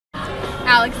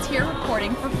Alex here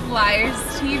reporting for Flyers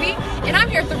TV, and I'm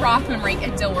here at the Rothman Rink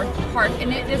at Dillworth Park,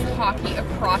 and it is Hockey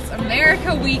Across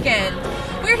America weekend.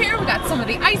 We're here, we got some of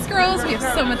the Ice Girls, we have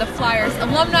some of the Flyers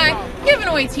alumni giving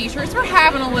away t-shirts. We're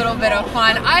having a little bit of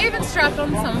fun. I even strapped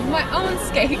on some of my own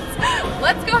skates.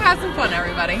 Let's go have some fun,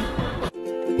 everybody.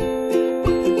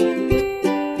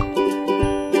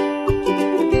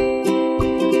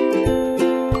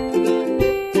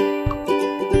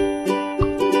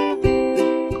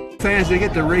 Fans, they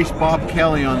get to race Bob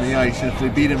Kelly on the ice, and if they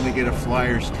beat him, they get a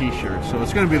Flyers t-shirt. So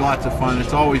it's going to be lots of fun.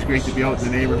 It's always great to be out in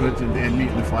the neighborhoods and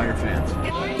meeting the Flyer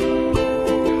fans.